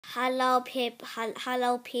Hello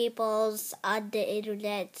peoples on the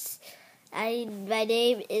internet. My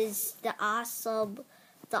name is the awesome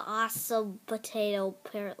potato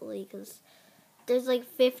apparently, because there's like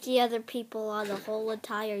 50 other people on the whole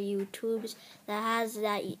entire YouTube that has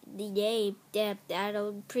the name. Damn, I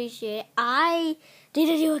don't appreciate it. I need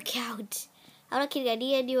a new account. I'm not kidding. I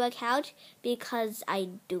need a new account because I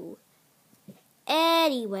do.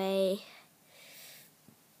 Anyway,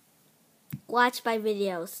 watch my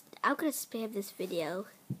videos. I'm gonna spam this video.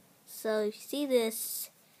 So if you see this,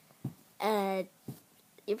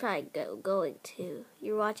 you're probably going to.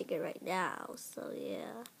 You're watching it right now. So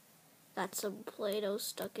yeah, got some Play-Doh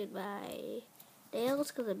stuck in my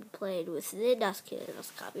nails because I've been playing with it. That's kidding.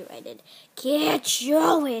 It's copyrighted. Can't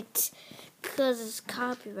show it because it's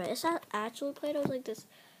copyrighted. It's not actually Play-Doh. It's like this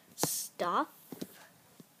stuff.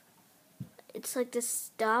 It's like this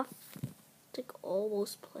stuff. It's like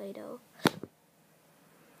almost Play-Doh.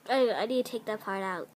 I need to take that part out.